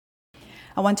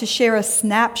I want to share a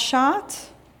snapshot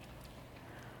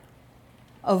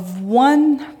of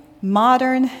one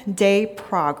modern day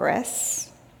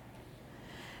progress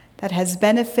that has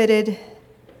benefited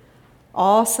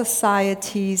all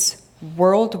societies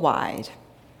worldwide.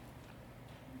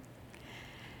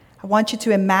 I want you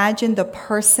to imagine the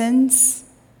persons,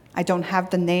 I don't have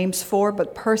the names for,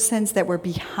 but persons that were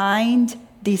behind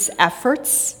these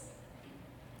efforts.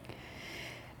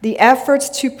 The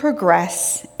efforts to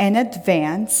progress and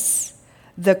advance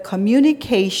the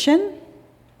communication,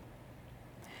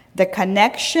 the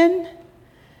connection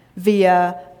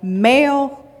via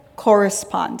mail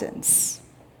correspondence.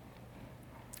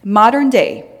 Modern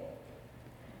day.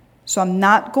 So I'm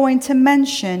not going to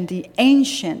mention the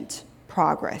ancient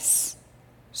progress.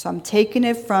 So I'm taking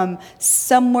it from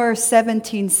somewhere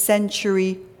 17th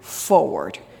century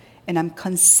forward, and I'm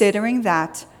considering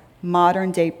that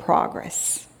modern day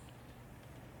progress.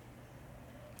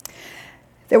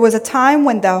 There was a time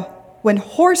when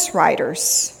horse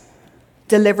riders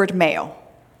delivered mail,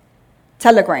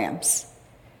 telegrams.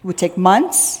 It would take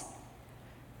months,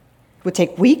 it would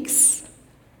take weeks.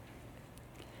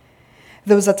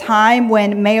 There was a time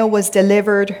when mail was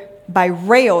delivered by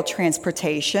rail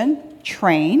transportation,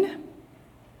 train.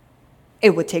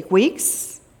 It would take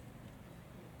weeks.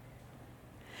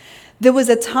 There was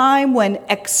a time when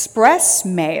express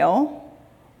mail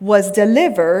was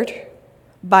delivered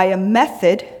by a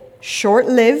method,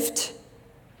 short-lived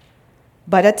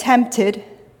but attempted,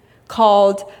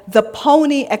 called the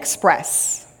Pony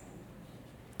Express.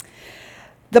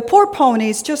 The poor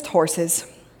ponies, just horses,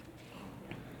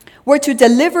 were to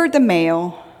deliver the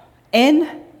mail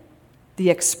in the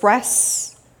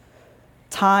express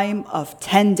time of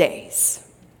 10 days.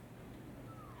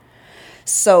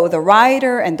 So the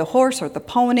rider and the horse or the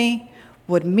pony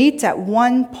would meet at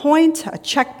one point, a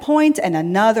checkpoint, and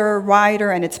another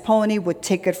rider and its pony would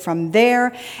take it from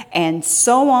there, and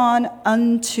so on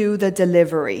unto the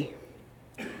delivery.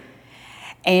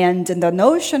 And the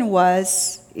notion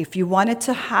was, if you wanted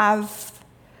to have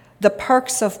the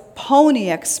perks of Pony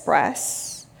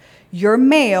Express, your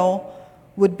mail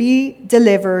would be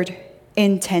delivered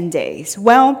in 10 days.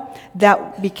 Well,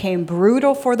 that became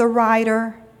brutal for the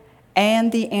rider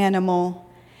and the animal.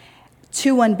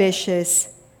 Too ambitious,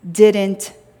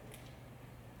 didn't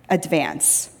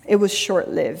advance. It was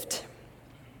short-lived.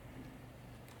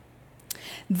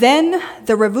 Then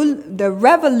the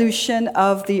revolution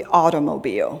of the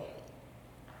automobile.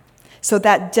 So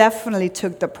that definitely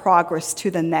took the progress to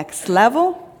the next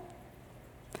level.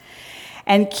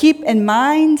 And keep in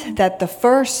mind that the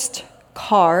first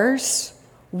cars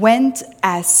went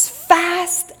as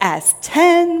fast as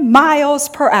 10 miles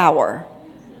per hour.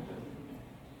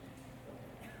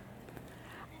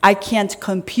 I can't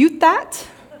compute that.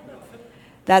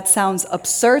 That sounds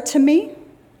absurd to me.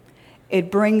 It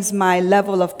brings my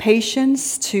level of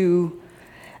patience to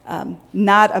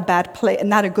not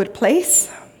a good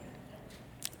place.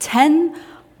 10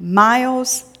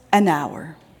 miles an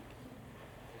hour.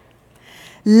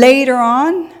 Later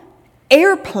on,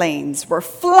 airplanes were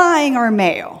flying our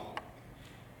mail.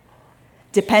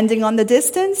 Depending on the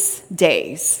distance,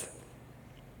 days.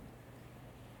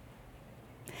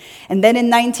 And then in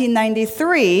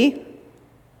 1993,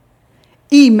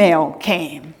 email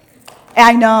came.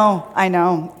 I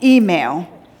know, email.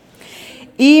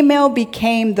 Email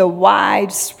became the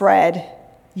widespread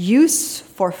use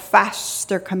for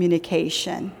faster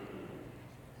communication.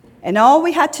 And all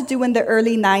we had to do in the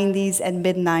early 90s and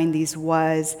mid-90s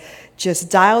was just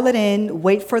dial it in,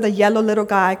 wait for the yellow little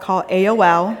guy called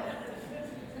AOL.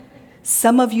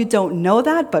 Some of you don't know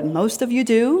that, but most of you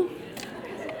do.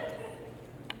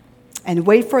 And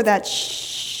wait for that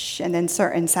shh and then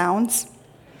certain sounds.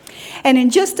 And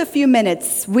in just a few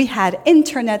minutes, we had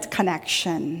internet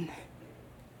connection.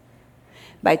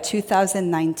 By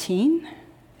 2019,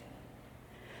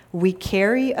 we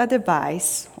carry a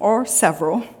device, or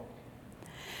several,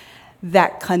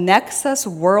 that connects us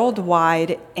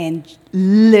worldwide in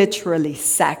literally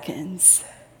seconds.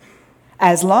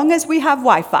 As long as we have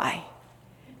Wi-Fi,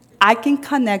 I can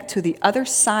connect to the other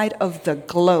side of the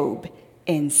globe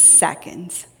in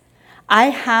seconds. I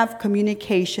have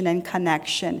communication and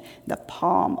connection in the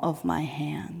palm of my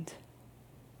hand.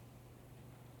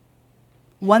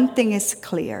 One thing is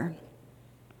clear.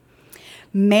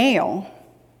 Mail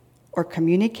or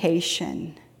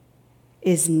communication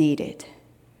is needed.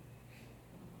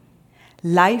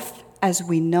 Life as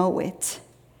we know it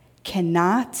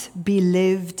cannot be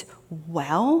lived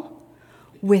well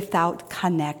without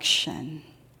connection.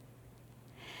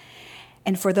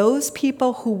 And for those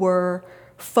people who were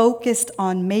focused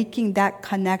on making that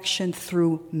connection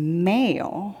through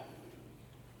mail,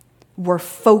 were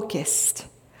focused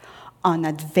on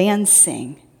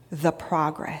advancing the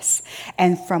progress.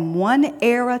 And from one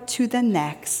era to the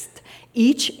next,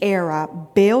 each era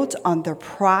built on the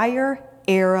prior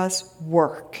era's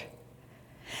work.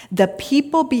 The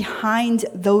people behind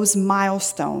those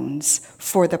milestones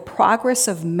for the progress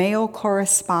of mail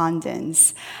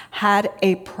correspondence had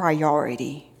a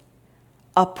priority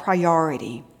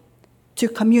to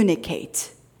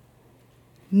communicate,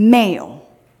 mail.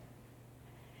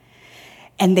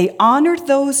 And they honored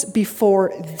those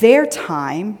before their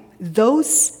time, those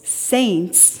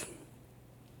saints,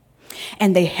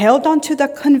 and they held on to the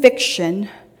conviction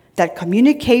that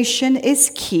communication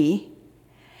is key.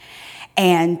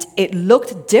 And it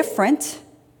looked different.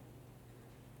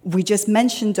 We just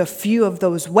mentioned a few of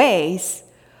those ways,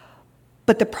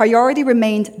 but the priority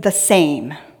remained the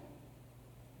same.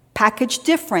 Package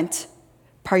different,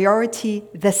 priority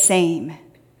the same.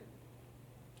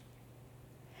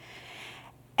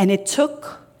 And it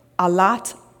took a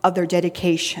lot of their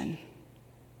dedication,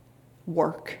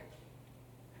 work.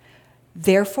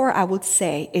 Therefore, I would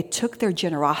say it took their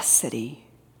generosity,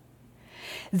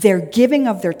 their giving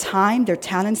of their time, their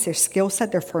talents, their skill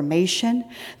set, their formation,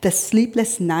 the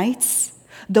sleepless nights,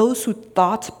 those who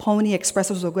thought Pony Express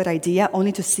was a good idea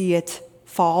only to see it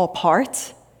fall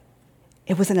apart.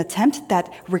 It was an attempt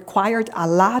that required a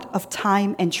lot of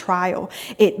time and trial.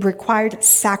 It required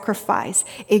sacrifice.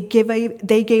 They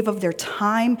gave of their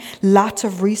time, lots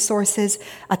of resources,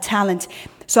 a talent.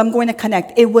 So I'm going to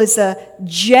connect. It was a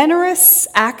generous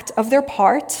act of their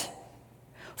part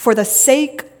for the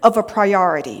sake of a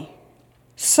priority.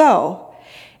 So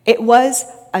it was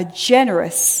a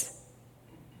generous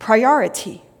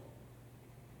priority.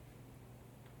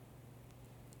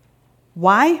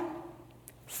 Why?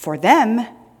 For them,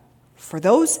 for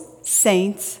those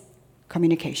saints,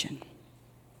 communication.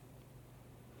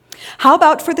 How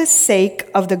about for the sake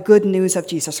of the good news of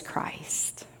Jesus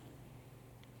Christ?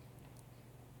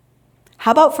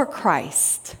 How about for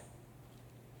Christ?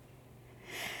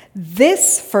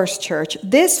 This First Church,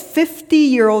 this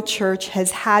 50-year-old church,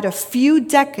 has had a few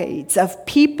decades of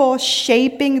people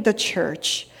shaping the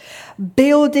church,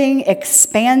 building,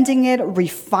 expanding it,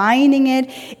 refining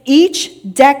it,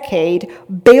 each decade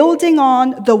building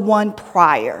on the one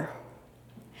prior.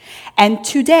 And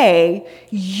today,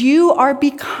 you are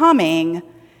becoming,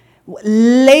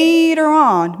 later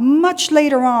on, much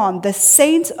later on, the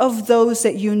saints of those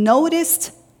that you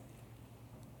noticed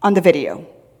on the video,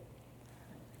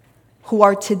 who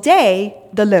are today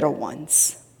the little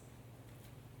ones.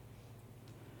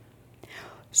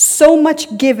 So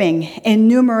much giving in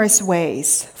numerous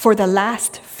ways for the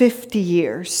last 50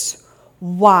 years.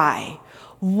 Why?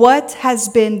 What has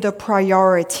been the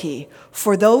priority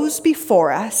for those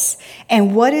before us,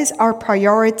 and what is our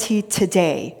priority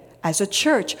today as a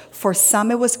church? For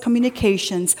some, it was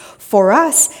communications. For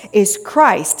us, is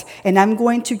Christ. And I'm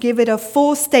going to give it a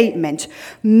full statement.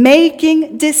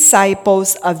 Making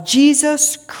disciples of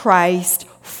Jesus Christ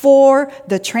for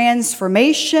the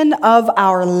transformation of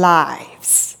our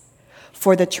lives,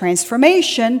 for the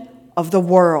transformation of the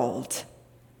world.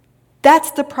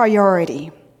 That's the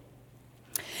priority.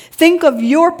 Think of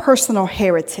your personal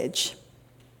heritage.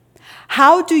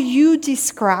 How do you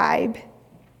describe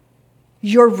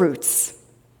your roots?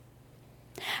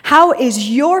 How is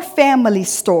your family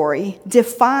story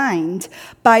defined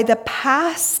by the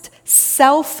past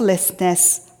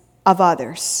selflessness of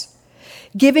others,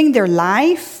 giving their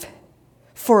life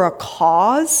for a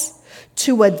cause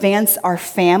to advance our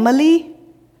family,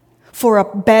 for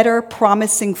a better,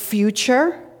 promising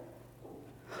future,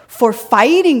 for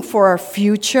fighting for our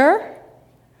future,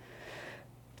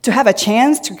 to have a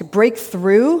chance to break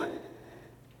through?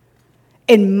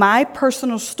 In my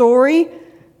personal story,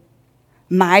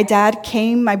 my dad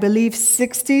came, I believe,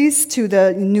 60s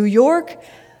to New York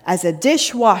as a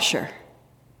dishwasher,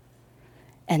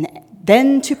 and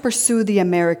then to pursue the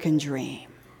American dream.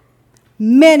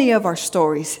 Many of our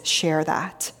stories share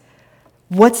that.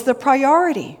 What's the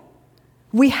priority?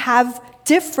 We have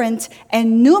different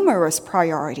and numerous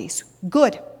priorities.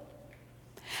 Good.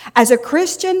 As a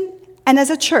Christian and as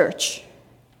a church,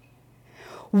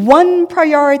 one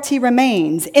priority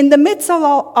remains in the midst of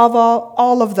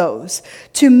all of those: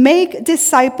 to make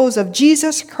disciples of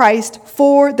Jesus Christ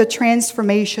for the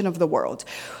transformation of the world.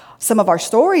 Some of our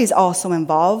stories also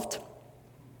involved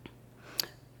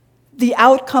the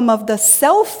outcome of the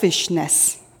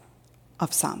selfishness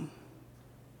of some,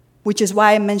 which is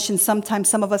why I mentioned sometimes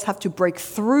some of us have to break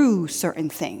through certain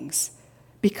things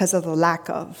because of the lack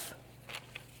of.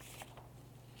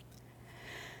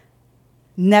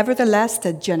 Nevertheless,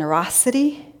 the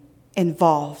generosity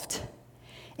involved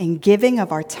in giving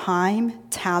of our time,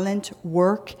 talent,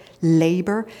 work,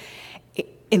 labor. It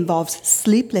involves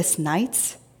sleepless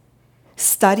nights,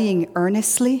 studying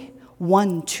earnestly,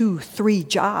 1, 2, 3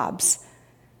 jobs,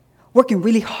 working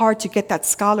really hard to get that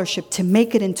scholarship to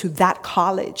make it into that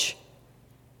college.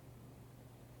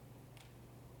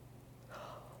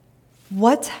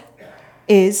 What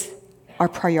is our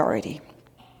priority?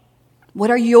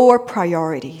 What are your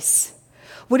priorities?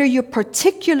 What are your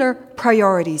particular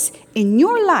priorities in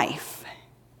your life?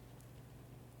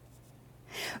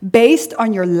 Based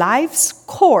on your life's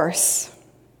course,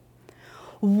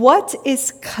 what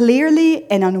is clearly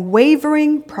an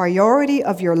unwavering priority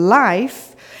of your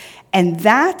life, and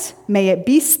that may it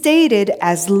be stated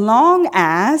as long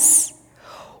as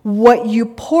what you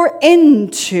pour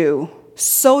into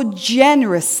so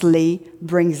generously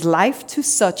brings life to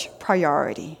such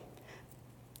priority.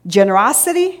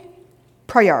 Generosity,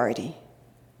 priority.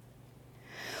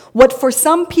 What for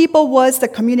some people was the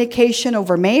communication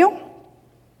over mail,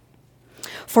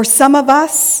 for some of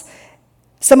us,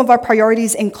 some of our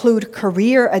priorities include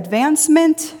career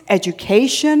advancement,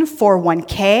 education,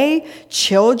 401k,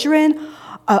 children,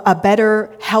 a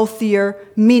better, healthier,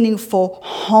 meaningful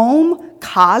home,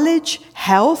 college,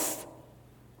 health.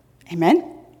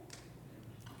 Amen?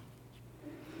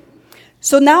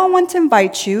 So now I want to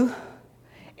invite you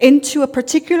into a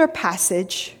particular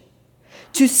passage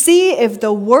to see if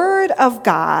the Word of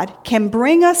God can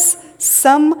bring us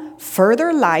some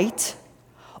further light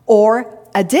or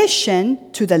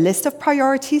addition to the list of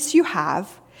priorities you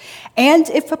have, and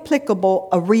if applicable,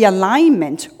 a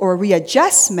realignment or a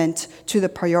readjustment to the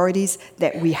priorities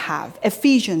that we have.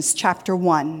 Ephesians chapter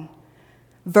 1,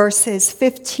 verses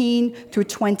 15 through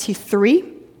 23.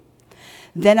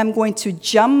 Then I'm going to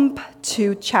jump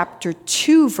to chapter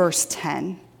 2, verse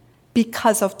 10.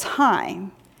 Because of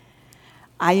time,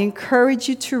 I encourage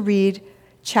you to read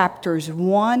chapters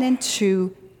 1 and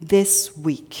 2 this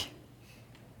week,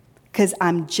 because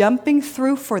I'm jumping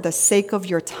through for the sake of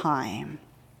your time.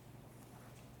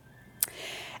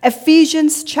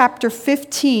 Ephesians chapter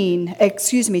 1,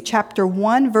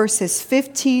 verses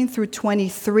 15 through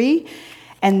 23,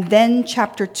 and then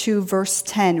chapter 2, verse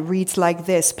 10 reads like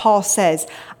this. Paul says,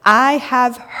 I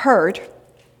have heard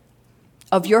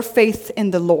of your faith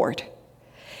in the Lord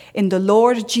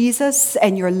Jesus,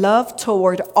 and your love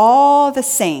toward all the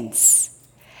saints.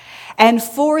 And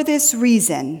for this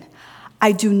reason,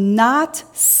 I do not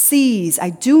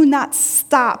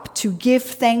stop to give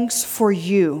thanks for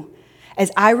you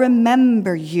as I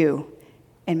remember you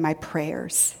in my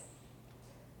prayers.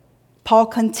 Paul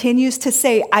continues to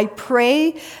say, I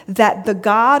pray that the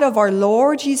God of our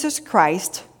Lord Jesus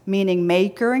Christ, meaning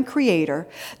maker and creator,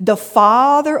 the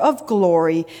Father of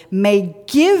glory, may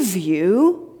give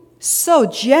you so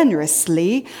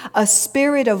generously a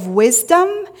spirit of wisdom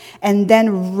and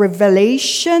then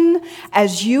revelation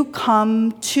as you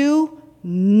come to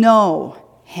know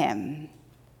him.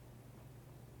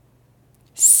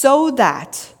 So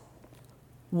that,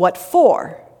 what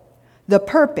for? The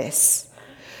purpose.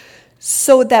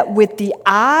 So that with the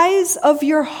eyes of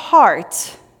your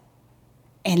heart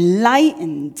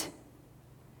enlightened,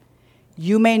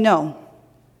 you may know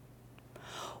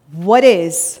what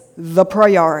is the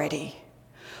priority,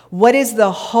 what is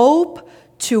the hope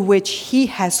to which he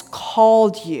has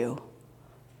called you,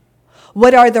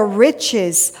 what are the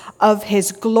riches of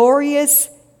his glorious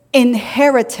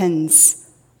inheritance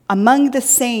among the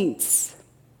saints,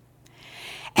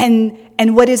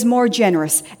 and what is more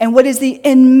generous, and what is the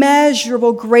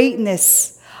immeasurable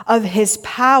greatness of his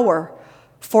power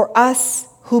for us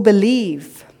who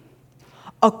believe,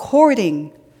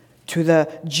 according to the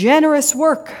generous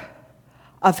work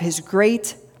of his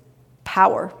great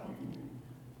power.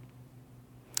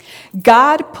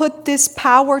 God put this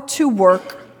power to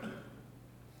work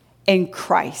in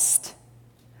Christ,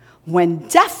 when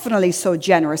definitely so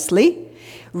generously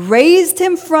raised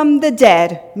him from the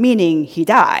dead, meaning he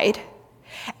died,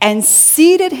 and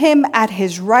seated him at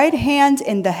his right hand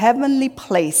in the heavenly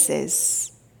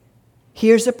places.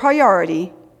 Here's a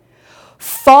priority: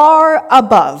 far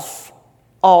above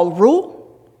all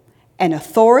rule and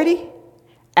authority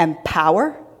and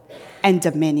power and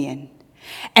dominion,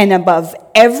 and above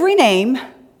every name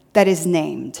that is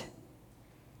named.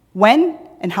 When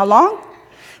and how long?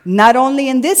 Not only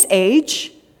in this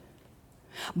age,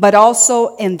 but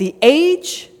also in the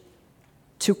age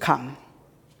to come.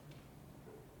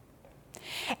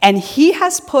 And he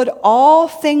has put all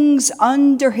things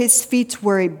under his feet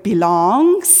where it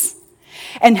belongs,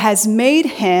 and has made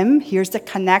him, here's the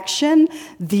connection,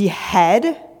 the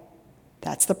head.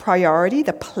 That's the priority,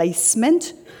 the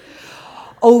placement,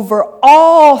 over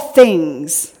all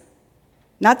things.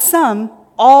 not some,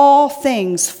 all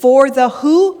things for the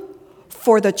who?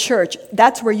 For the church.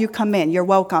 That's where you come in. You're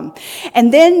welcome.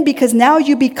 And then because now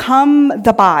you become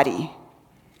the body.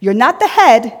 You're not the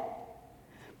head,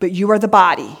 but you are the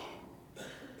body.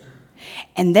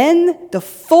 And then the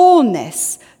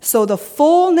fullness. So the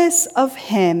fullness of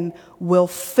him will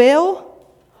fill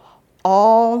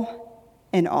all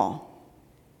in all.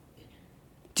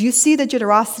 Do you see the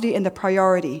generosity and the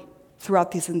priority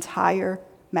throughout this entire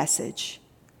message?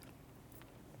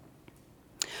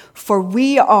 For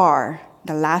we are,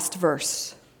 the last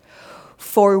verse,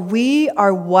 for we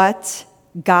are what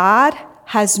God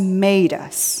has made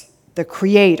us, the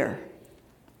Creator.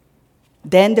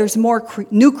 Then there's more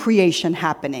new creation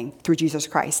happening through Jesus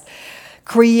Christ.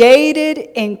 Created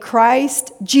in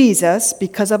Christ Jesus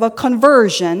because of a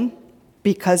conversion,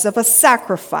 because of a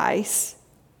sacrifice.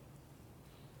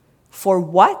 For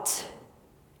what?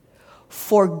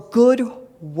 For good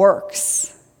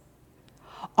works.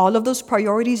 All of those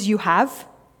priorities you have,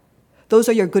 those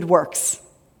are your good works.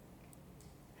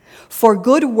 For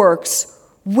good works,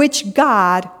 which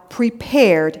God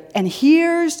prepared. And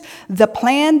here's the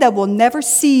plan that will never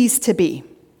cease to be.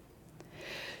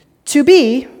 To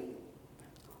be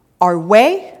our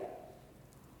way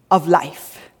of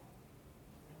life.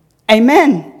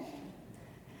 Amen.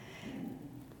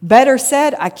 Better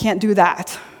said, I can't do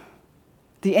that.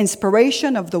 The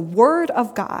inspiration of the Word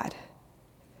of God.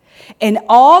 In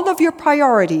all of your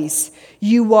priorities,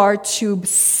 you are to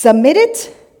submit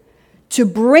it, to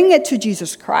bring it to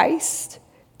Jesus Christ,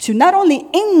 to not only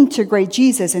integrate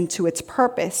Jesus into its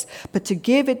purpose, but to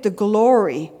give it the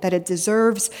glory that it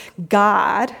deserves,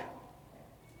 God,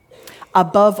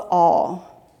 above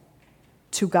all,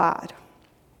 to God.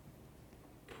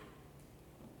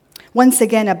 Once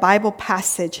again, a Bible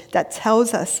passage that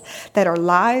tells us that our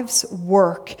lives,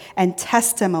 work, and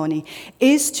testimony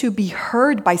is to be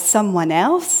heard by someone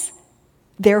else,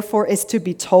 therefore is to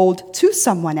be told to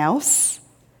someone else.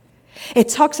 It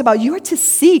talks about you're to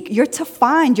seek, you're to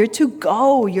find, you're to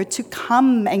go, you're to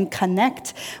come and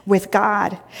connect with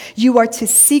God. You are to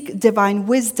seek divine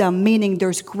wisdom, meaning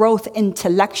there's growth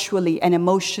intellectually and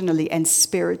emotionally and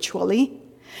spiritually.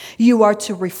 You are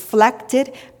to reflect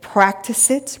it, practice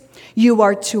it. You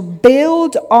are to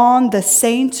build on the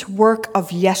saints' work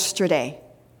of yesterday.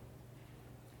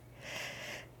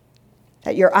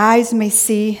 That your eyes may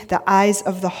see the eyes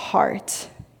of the heart.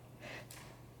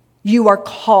 You are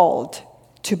called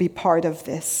to be part of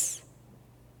this.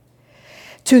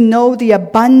 To know the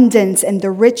abundance and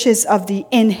the riches of the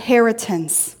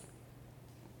inheritance.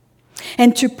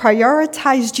 And to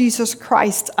prioritize Jesus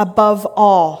Christ above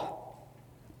all,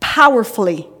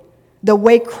 powerfully, the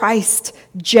way Christ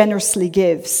generously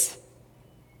gives.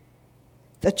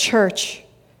 The church,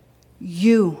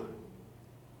 you,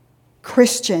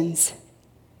 Christians,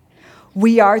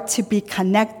 we are to be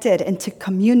connected and to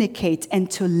communicate and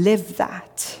to live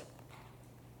that.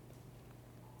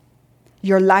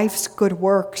 Your life's good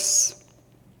works.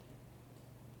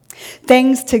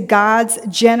 Thanks to God's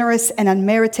generous and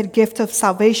unmerited gift of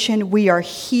salvation, we are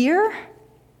here.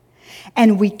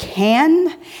 And we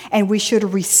can, and we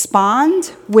should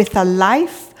respond with a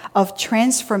life of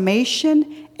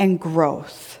transformation and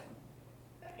growth.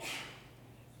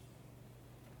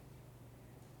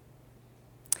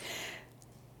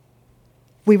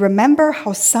 We remember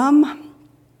how some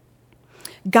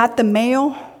got the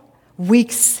mail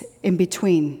weeks in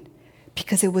between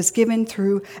because it was given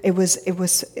through, it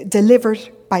was delivered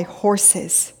by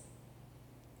horses.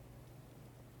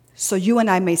 So you and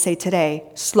I may say today,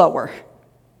 slower.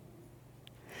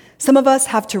 Some of us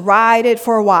have to ride it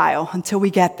for a while until we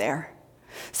get there.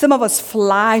 Some of us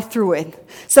fly through it.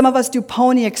 Some of us do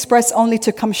Pony Express only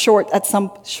to come short at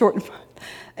some short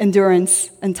endurance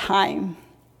and time.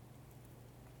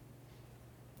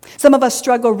 Some of us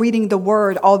struggle reading the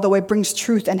Word, although it brings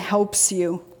truth and helps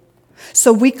you.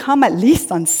 So we come at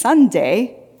least on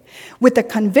Sunday with the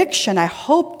conviction, I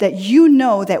hope that you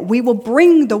know that we will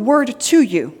bring the Word to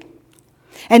you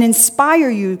and inspire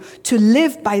you to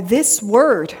live by this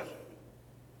Word.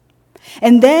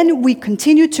 And then we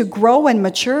continue to grow and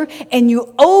mature, and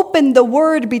you open the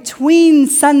Word between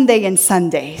Sunday and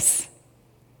Sundays.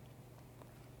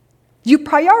 You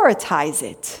prioritize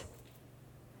it.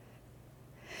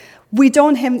 We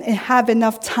don't have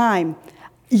enough time.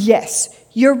 Yes,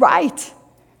 you're right.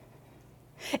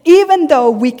 Even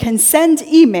though we can send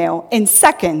email in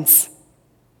seconds,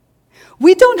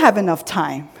 we don't have enough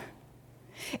time.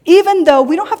 Even though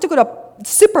we don't have to go to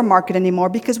supermarket anymore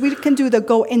because we can do the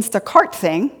Go Instacart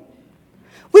thing,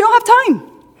 we don't have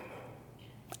time.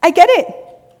 I get it.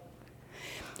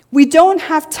 We don't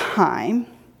have time.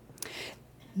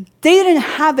 they didn't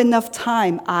have enough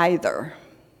time either.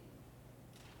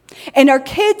 And our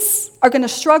kids are going to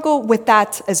struggle with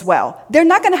that as well. They're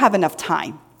not going to have enough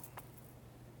time.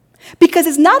 Because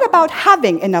it's not about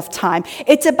having enough time,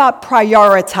 it's about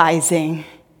prioritizing.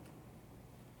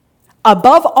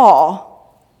 Above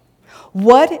all,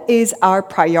 what is our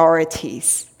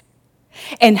priorities?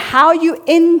 And how you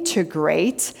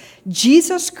integrate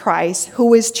Jesus Christ,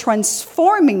 who is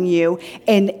transforming you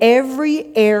in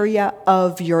every area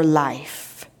of your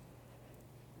life.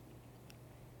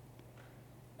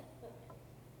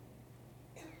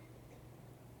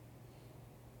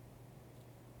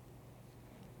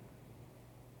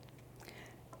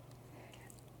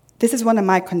 This is one of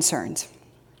my concerns.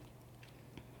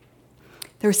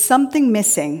 There's something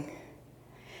missing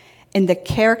in the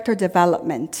character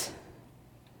development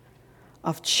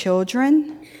of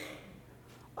children,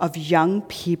 of young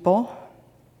people,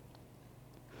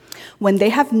 when they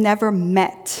have never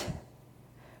met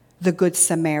the Good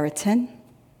Samaritan,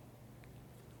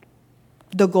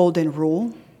 the Golden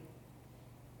Rule,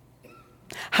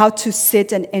 how to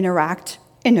sit and interact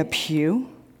in a pew.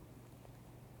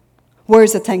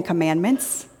 Where's the Ten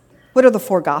Commandments? What are the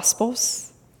four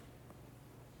Gospels?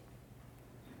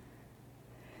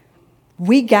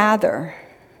 We gather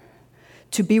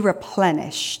to be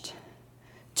replenished,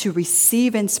 to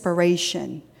receive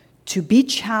inspiration, to be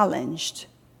challenged,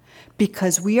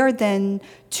 because we are then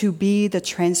to be the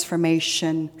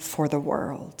transformation for the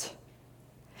world.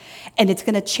 And it's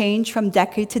going to change from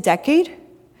decade to decade.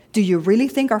 Do you really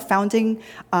think our founding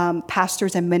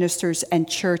pastors and ministers and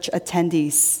church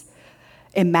attendees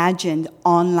imagined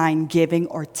online giving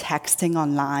or texting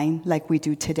online like we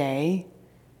do today?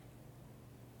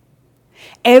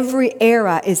 Every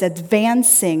era is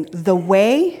advancing the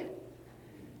way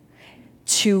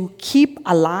to keep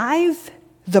alive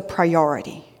the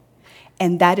priority,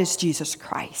 and that is Jesus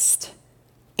Christ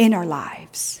in our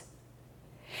lives.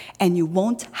 And you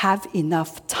won't have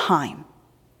enough time.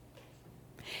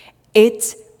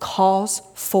 It calls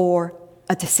for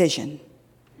a decision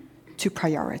to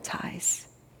prioritize.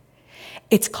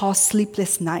 It's called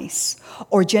sleepless nights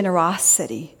or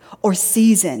generosity or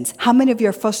seasons. How many of you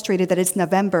are frustrated that it's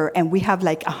November and we have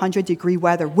like 100-degree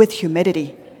weather with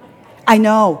humidity? I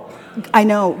know.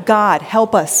 God,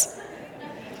 help us.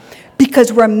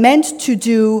 Because we're meant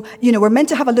to we're meant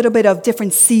to have a little bit of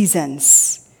different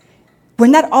seasons. We're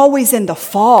not always in the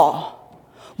fall.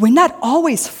 We're not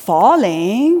always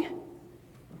falling.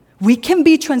 We can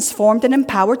be transformed and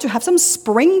empowered to have some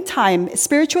springtime,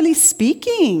 spiritually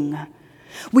speaking.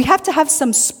 We have to have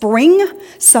some spring,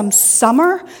 some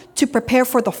summer to prepare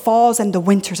for the falls and the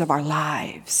winters of our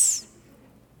lives.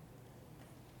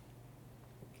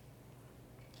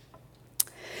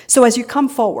 So as you come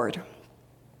forward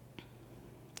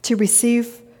to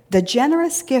receive the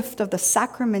generous gift of the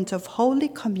sacrament of Holy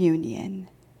Communion,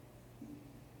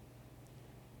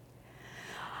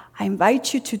 I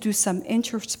invite you to do some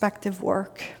introspective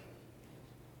work.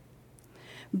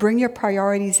 Bring your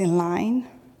priorities in line.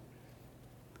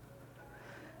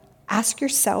 Ask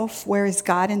yourself, where is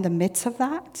God in the midst of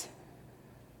that?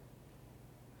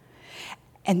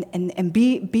 And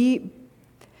be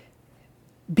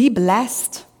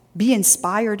blessed, be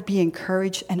inspired, be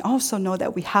encouraged, and also know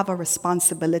that we have a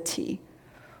responsibility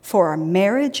for our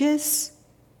marriages,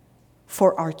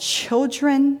 for our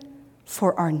children,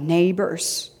 for our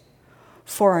neighbors,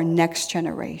 for our next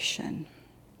generation.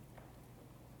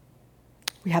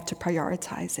 We have to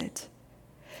prioritize it.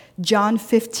 John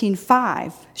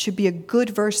 15:5 should be a good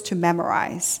verse to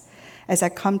memorize as I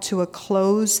come to a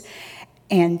close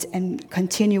and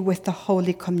continue with the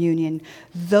Holy Communion.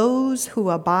 Those who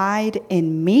abide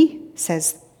in me,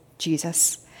 says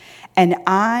Jesus, and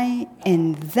I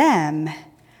in them,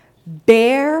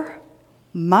 bear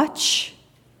much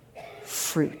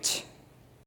fruit.